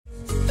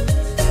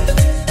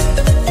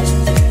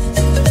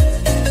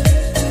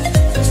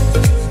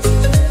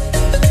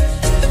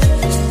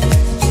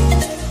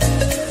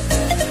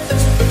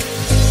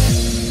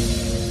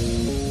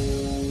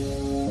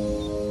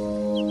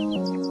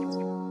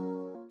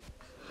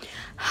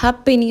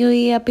Happy New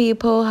Year,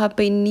 people.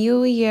 Happy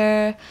New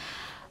Year.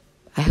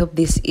 I hope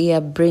this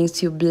year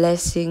brings you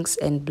blessings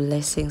and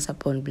blessings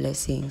upon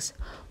blessings.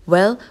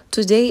 Well,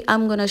 today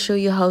I'm going to show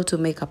you how to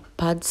make a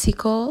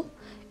Padsicle.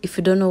 If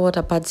you don't know what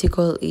a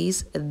Padsicle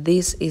is,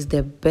 this is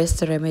the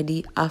best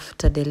remedy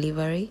after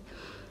delivery.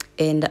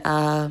 And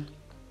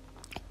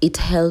it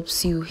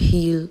helps you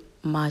heal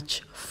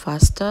much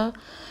faster.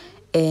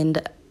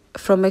 And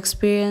from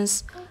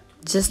experience,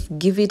 just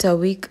give it a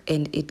week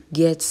and it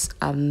gets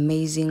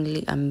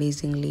amazingly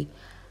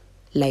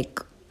like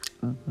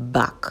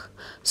back.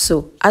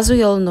 So as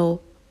we all know,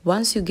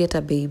 once you get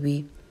a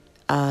baby,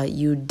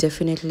 you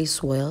definitely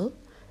swell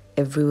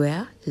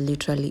everywhere,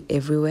 literally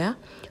everywhere.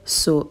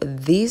 So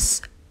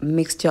this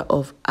mixture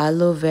of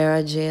aloe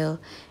vera gel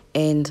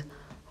and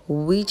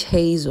witch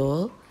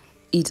hazel,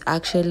 it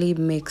actually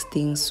makes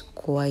things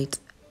quite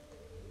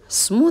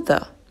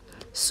smoother.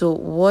 So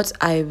what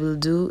I will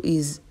do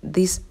is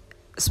this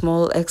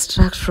small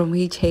extract from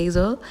witch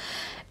hazel.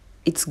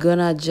 It's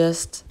gonna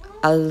just,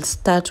 I'll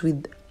start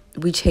with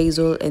witch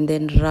hazel and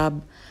then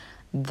rub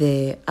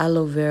the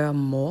aloe vera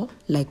more,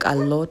 like a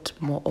lot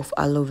more of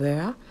aloe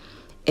vera.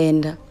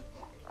 And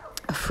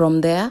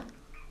from there,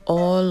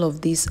 all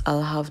of this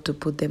I'll have to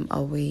put them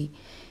away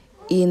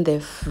in the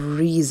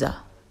freezer,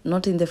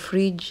 not in the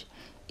fridge,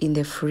 in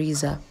the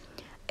freezer.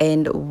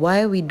 And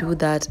why we do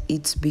that,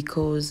 it's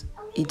because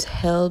it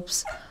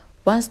helps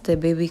once the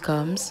baby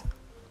comes,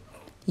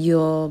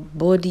 your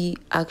body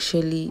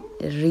actually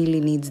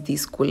really needs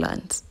this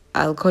coolant.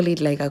 I'll call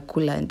it like a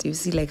coolant. You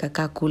see, like a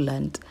car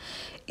coolant.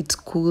 It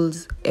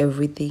cools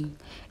everything,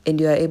 and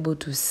you are able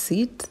to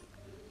sit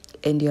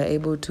and you are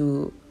able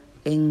to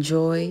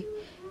enjoy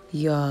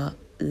your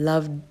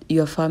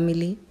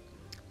family,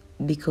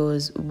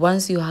 because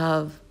once you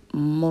have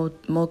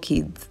more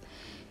kids,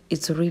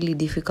 it's really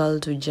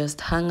difficult to just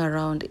hang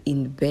around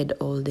in bed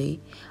all day.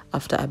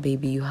 After a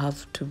baby, you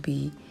have to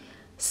be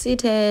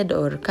seated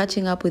or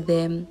catching up with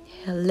them,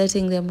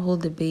 letting them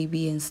hold the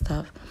baby and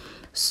stuff.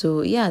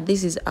 So yeah,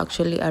 this is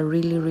actually a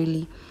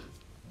really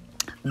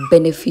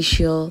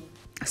beneficial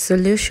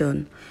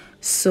solution.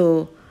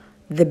 So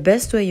the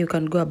best way you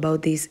can go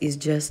about this is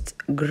just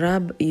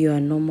grab your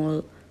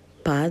normal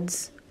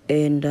pads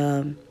and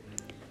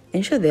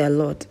ensure they are a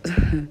lot.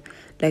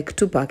 Like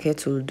 2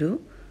 packets will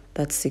do.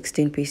 That's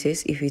 16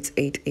 pieces if it's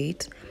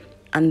 8,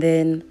 and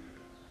then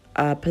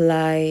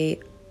apply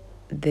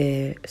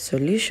the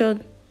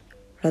solution,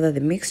 rather the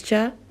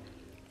mixture,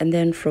 and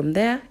then from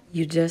there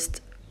you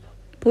just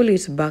pull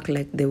it back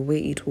like the way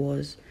it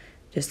was.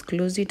 Just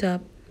close it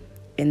up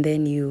and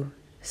then you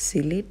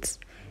seal it,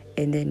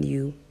 and then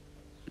you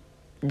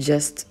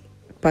just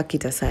pack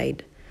it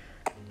aside.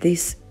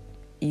 This,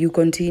 you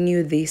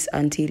continue this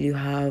until you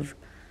have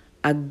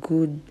a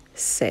good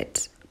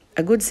set.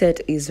 A good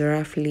set is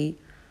roughly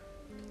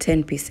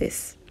 10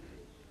 pieces.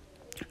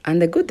 And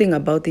the good thing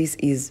about this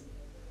is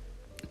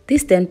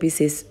these 10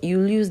 pieces,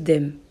 you'll use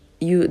them.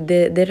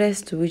 The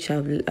rest which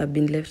have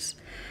been left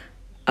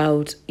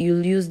out,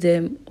 you'll use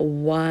them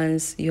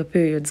once your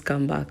periods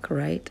come back,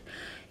 right?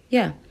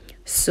 Yeah.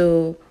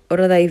 So, or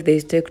rather, if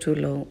they take too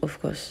long, of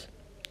course.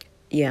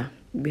 Yeah,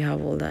 we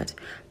have all that.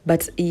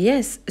 But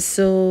yes,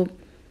 so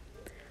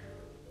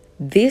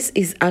this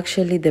is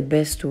actually the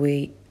best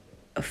way.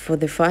 For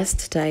the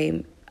first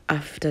time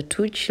after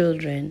 2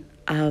 children,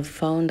 I have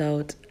found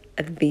out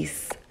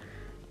this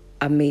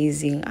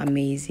amazing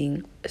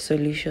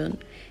solution.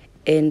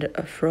 And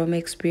from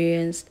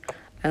experience,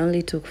 I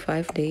only took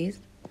 5 days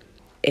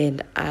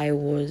and I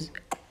was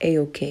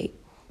a-okay.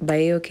 By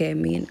a-okay, I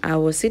mean I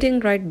was sitting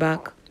right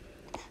back.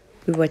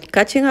 We were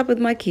catching up with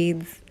my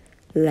kids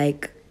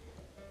like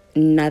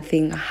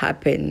nothing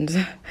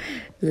happened.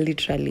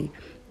 Literally.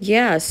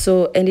 Yeah,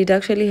 so, and it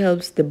actually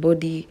helps the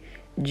body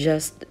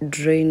just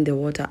drain the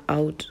water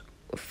out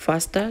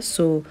faster.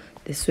 So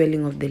the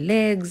swelling of the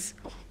legs,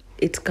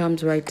 it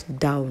comes right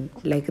down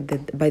like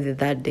by the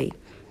 3rd day.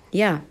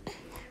 Yeah.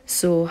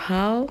 So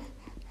how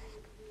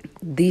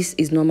this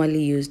is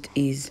normally used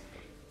is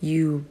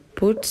you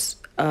put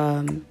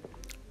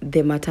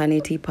the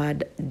maternity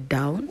pad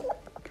down,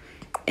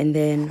 and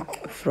then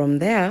from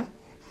there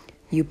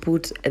you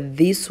put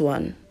this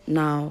one,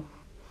 now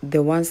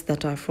the ones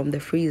that are from the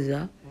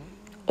freezer,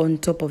 on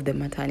top of the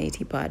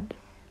maternity pad.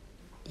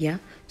 Yeah,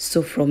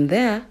 so from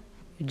there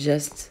you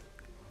just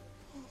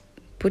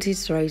put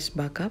it right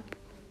back up.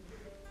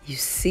 You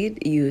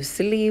sit, you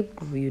sleep,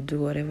 you do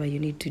whatever you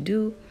need to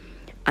do.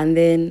 And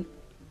then,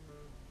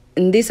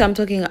 in this I'm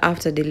talking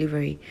after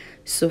delivery.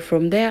 So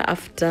from there,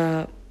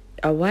 after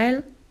a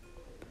while,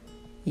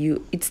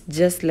 it's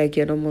just like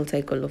your normal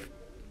cycle of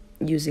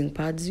using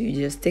pads. You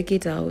just take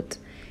it out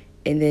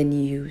and then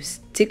you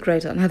stick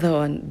right another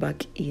one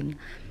back in,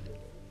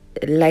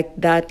 like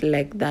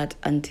that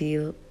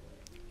until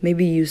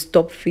maybe you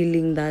stop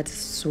feeling that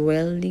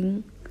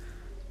swelling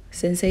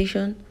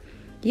sensation.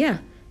 Yeah.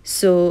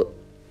 So,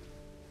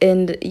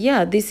 and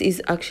yeah, this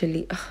is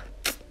actually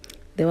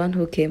the one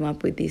who came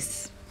up with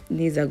this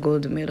needs a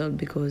gold medal,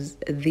 because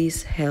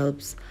this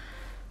helps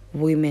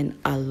women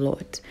a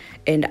lot.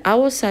 And I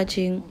was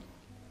searching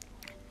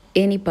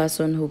any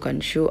person who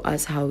can show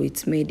us how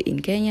it's made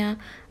in Kenya.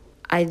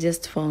 I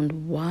just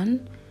found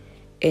one,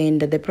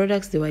 and the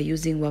products they were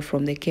using were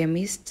from the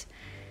chemist,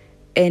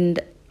 and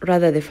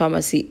rather the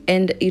pharmacy,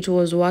 and it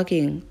was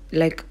working,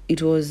 like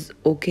it was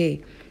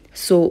okay.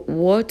 So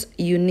what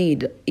you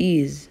need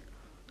is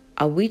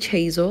a witch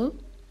hazel,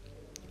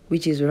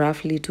 which is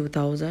roughly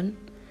 2,000,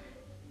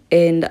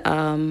 and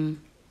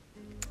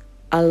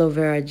aloe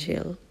vera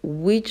gel,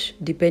 which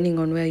depending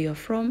on where you're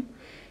from,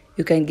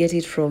 you can get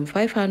it from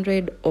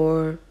 500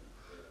 or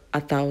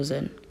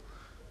 1,000.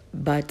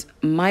 But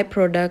my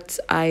products,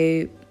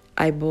 I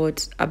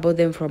bought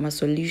them from a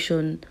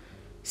solution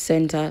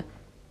center.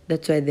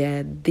 That's why they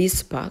are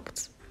this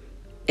packed,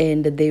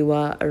 and they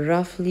were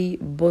roughly,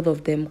 both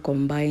of them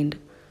combined,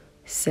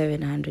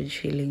 700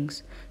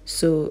 shillings.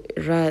 So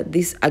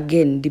this,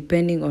 again,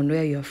 depending on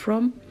where you're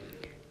from,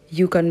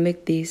 you can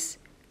make this,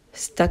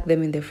 stack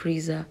them in the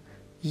freezer,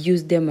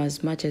 use them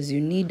as much as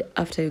you need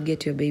after you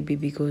get your baby,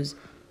 because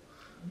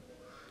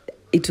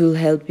it will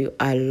help you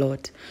a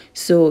lot.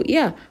 So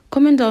yeah,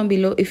 comment down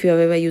below if you have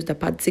ever used a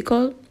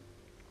Padsicle.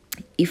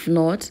 If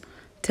not,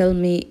 tell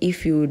me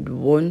if you would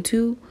want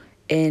to.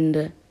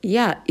 And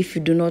yeah, if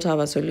you do not have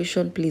a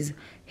solution, please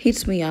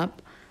hit me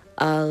up.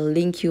 I'll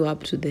link you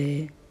up to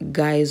the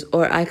guys,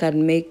 or I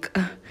can make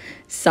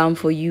some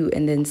for you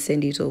and then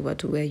send it over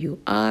to where you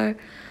are.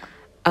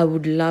 I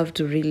would love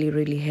to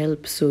really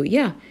help. So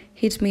yeah,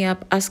 hit me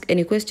up, ask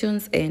any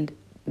questions, and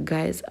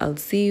guys, I'll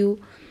see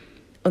you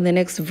on the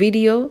next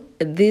video.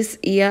 This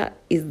year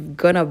is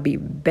gonna be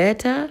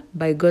better.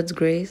 By God's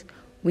grace,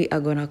 we are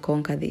gonna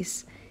conquer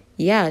this.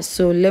 Yeah,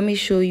 so let me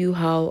show you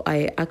how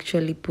I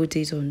actually put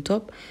it on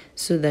top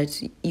so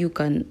that you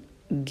can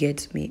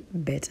get me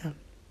better.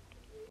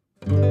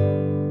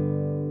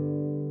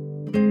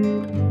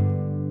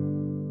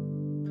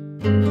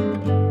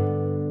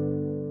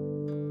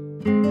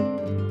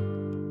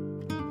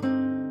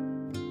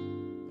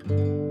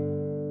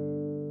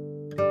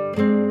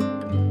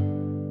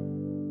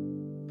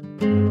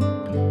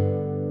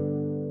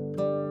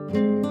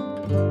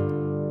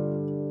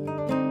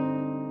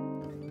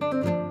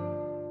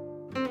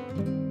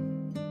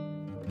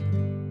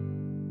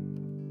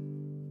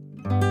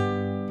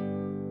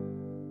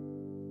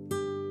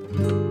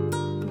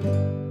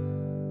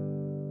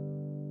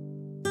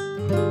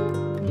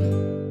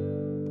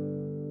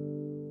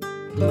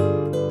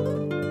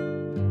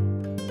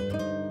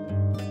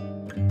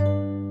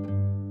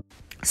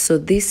 So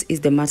this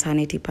is the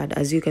maternity pad.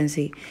 As you can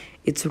see,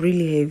 it's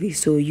really heavy,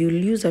 so you'll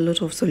use a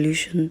lot of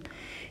solution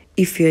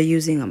if you're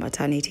using a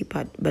maternity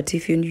pad. But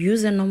if you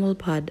use a normal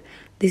pad,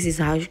 this is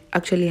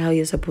actually how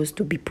you're supposed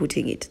to be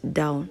putting it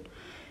down.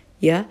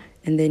 Yeah,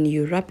 and then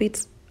you wrap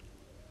it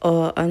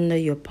under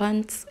your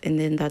pants, and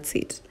then that's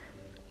it.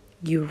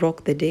 You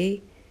rock the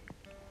day,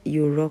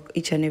 you rock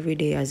each and every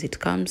day as it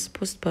comes.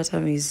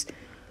 Postpartum is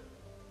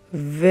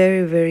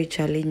very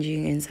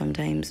challenging, and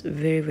sometimes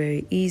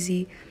very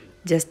easy.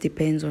 Just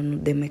depends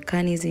on the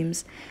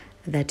mechanisms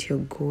that you're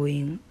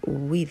going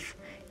with.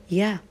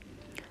 Yeah,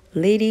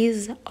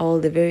 ladies, all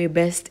the very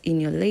best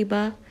in your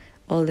labor,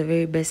 all the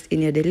very best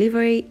in your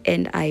delivery,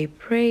 and I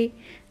pray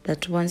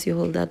that once you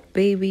hold that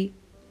baby,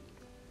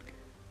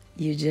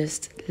 you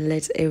just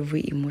let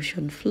every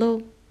emotion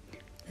flow,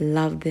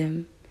 love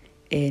them,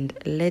 and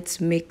let's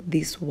make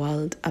this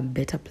world a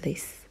better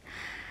place.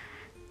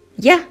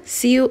 Yeah,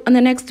 see you on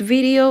the next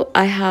video.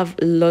 I have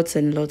lots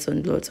and lots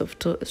of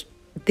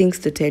things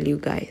to tell you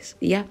guys.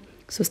 Yeah,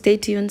 so stay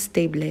tuned,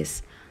 stay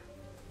blessed.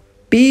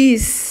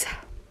 Peace.